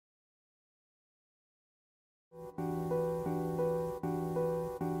I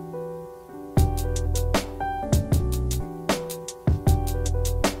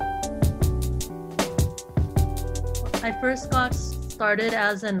first got started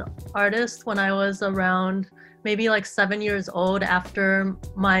as an artist when I was around maybe like 7 years old, after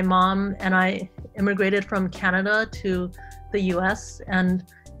my mom and I immigrated from Canada to the US. And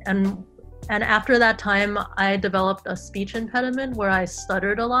after that time, I developed a speech impediment where I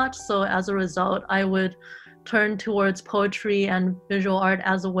stuttered a lot. So as a result, I would turn towards poetry and visual art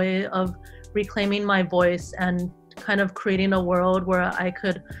as a way of reclaiming my voice and kind of creating a world where I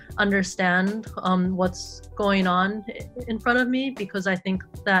could understand what's going on in front of me, because I think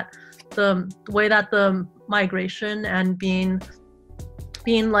that the way that the migration and being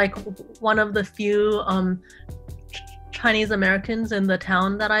like one of the few Chinese Americans in the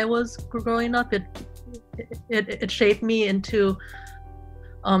town that I was growing up, it shaped me into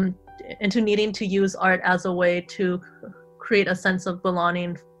needing to use art as a way to create a sense of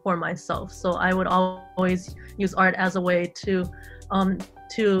belonging for myself. So I would always use art as a way to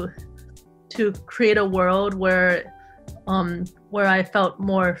create a world where I felt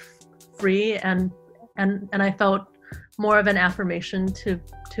more free and I felt more of an affirmation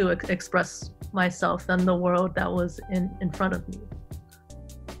to express myself than the world that was in front of me.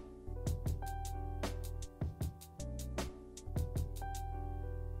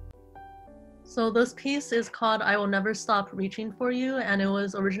 So this piece is called I Will Never Stop Reaching for You, and it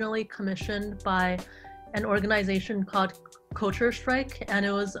was originally commissioned by an organization called Culture Strike, and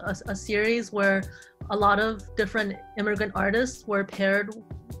it was a series where a lot of different immigrant artists were paired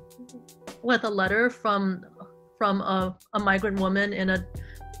with a letter from a migrant woman in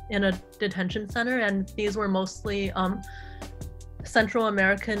a detention center, and these were mostly Central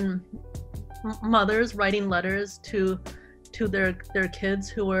American mothers writing letters to their kids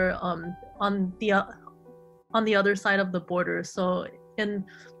who were on the other side of the border. So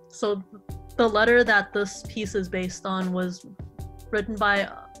the letter that this piece is based on was written by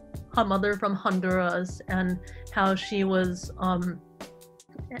a mother from Honduras, and how she was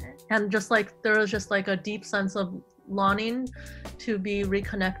and just like there was just like a deep sense of longing to be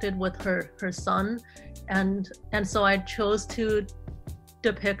reconnected with her son, and so I chose to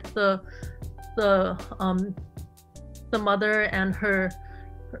depict the mother and her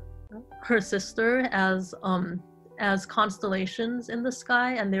sister as constellations in the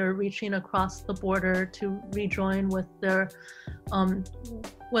sky, and they were reaching across the border to rejoin with their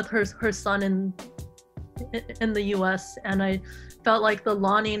with her son in the US. And I felt like the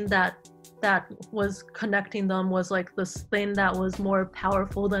longing that was connecting them was like this thing that was more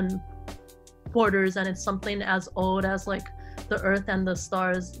powerful than borders, and it's something as old as like the earth and the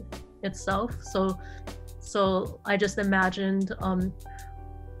stars itself. So I just imagined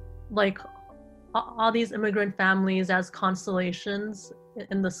like all these immigrant families as constellations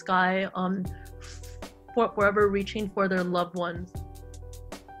in the sky, forever reaching for their loved ones.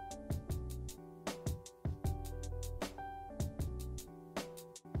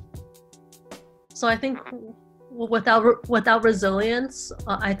 So I think without resilience,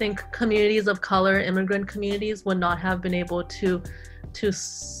 I think communities of color, immigrant communities, would not have been able to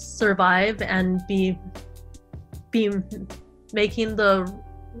survive and be making the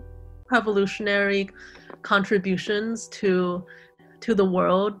revolutionary contributions to the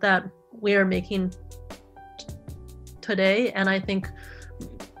world that we are making today. And I think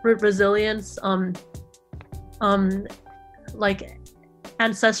resilience, like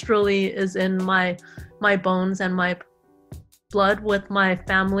ancestrally, is in my bones and my blood, with my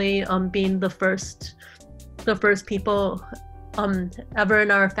family being the first people ever in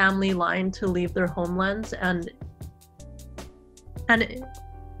our family line to leave their homelands and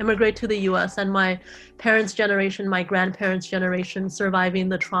immigrate to the US, and my parents' generation, my grandparents' generation, surviving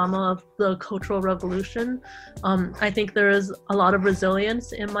the trauma of the Cultural Revolution. I think there is a lot of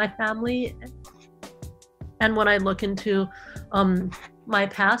resilience in my family. And when I look into my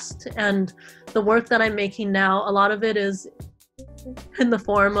past and the work that I'm making now, a lot of it is in the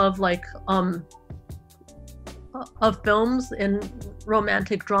form of like of films, in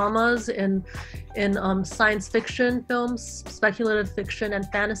romantic dramas, in science fiction films, speculative fiction, and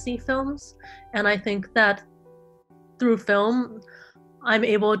fantasy films. And I think that through film, I'm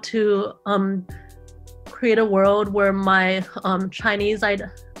able to create a world where my Chinese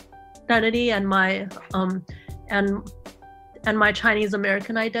identity and my my Chinese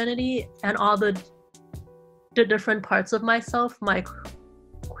American identity and all the different parts of myself, my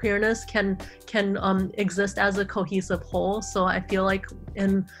queerness, can exist as a cohesive whole. So I feel like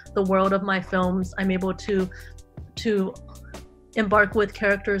in the world of my films, I'm able to embark with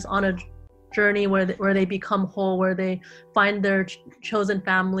characters on a journey where they become whole, where they find their chosen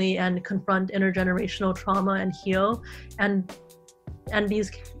family and confront intergenerational trauma and heal, and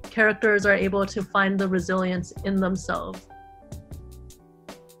these characters are able to find the resilience in themselves.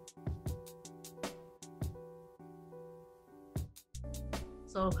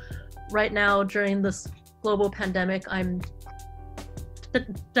 So right now, during this global pandemic, I'm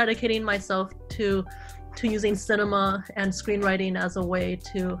dedicating myself to using cinema and screenwriting as a way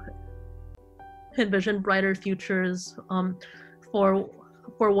to envision brighter futures for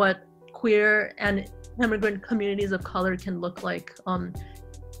what queer and immigrant communities of color can look like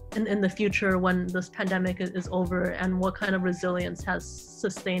in the future when this pandemic is over, and what kind of resilience has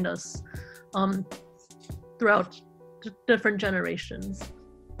sustained us throughout different generations.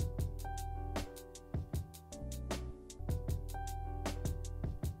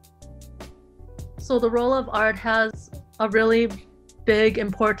 So the role of art has a really big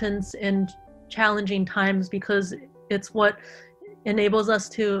importance in challenging times, because it's what enables us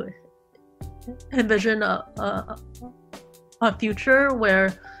to envision a future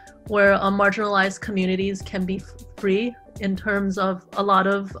where marginalized communities can be free, in terms of a lot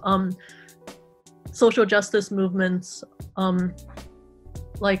of social justice movements,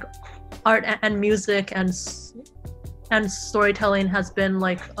 like art and music and storytelling has been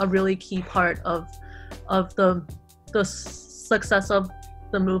like a really key part of the success of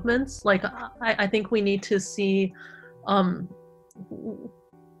the movements. Like I think we need to see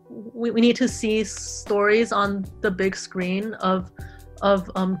we need to see stories on the big screen of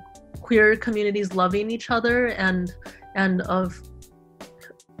queer communities loving each other, and of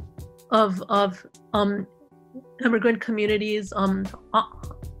immigrant communities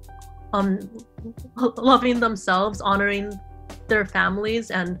loving themselves, honoring their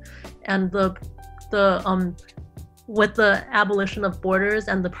families, and the with the abolition of borders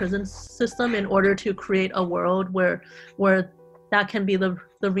and the prison system, in order to create a world where that can be the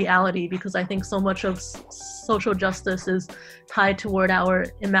reality, because I think so much of social justice is tied toward our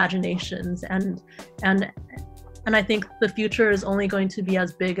imaginations, and I think the future is only going to be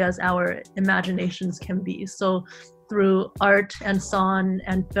as big as our imaginations can be. So through art and song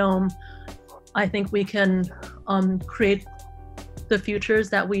and film, I think we can create the futures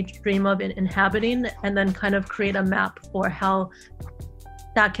that we dream of in inhabiting, and then kind of create a map for how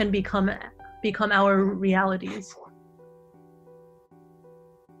that can become our realities.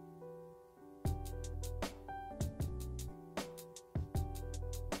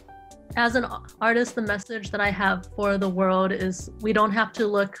 As an artist, the message that I have for the world is we don't have to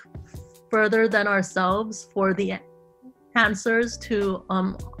look further than ourselves for the answers to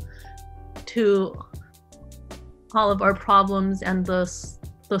all of our problems and the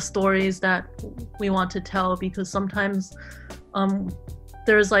stories that we want to tell, because sometimes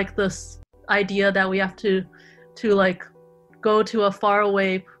there's like this idea that we have to like go to a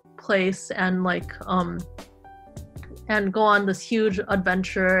faraway place and like and go on this huge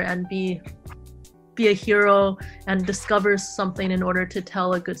adventure and be a hero and discover something in order to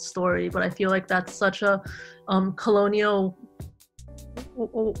tell a good story. But I feel like that's such a colonial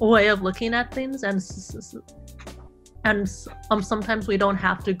way of looking at things, and sometimes we don't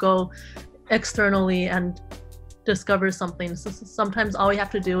have to go externally and discover something. So sometimes all we have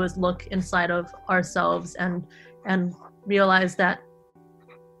to do is look inside of ourselves and realize that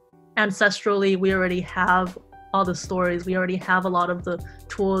ancestrally we already have all the stories, we already have a lot of the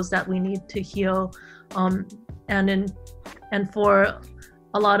tools that we need to heal, and for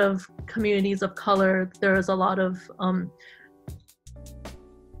a lot of communities of color, there's a lot of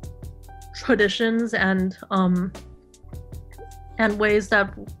traditions and ways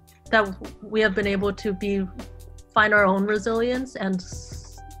that we have been able to find our own resilience and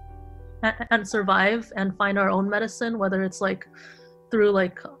survive and find our own medicine, whether it's like through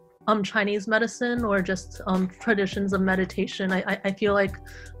like Chinese medicine or just traditions of meditation. I feel like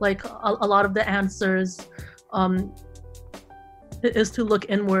a lot of the answers is to look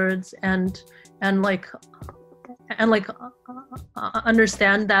inwards and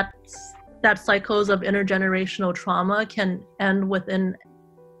understand that cycles of intergenerational trauma can end within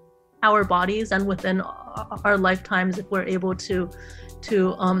our bodies and within our lifetimes if we're able to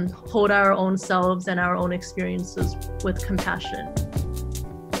hold our own selves and our own experiences with compassion.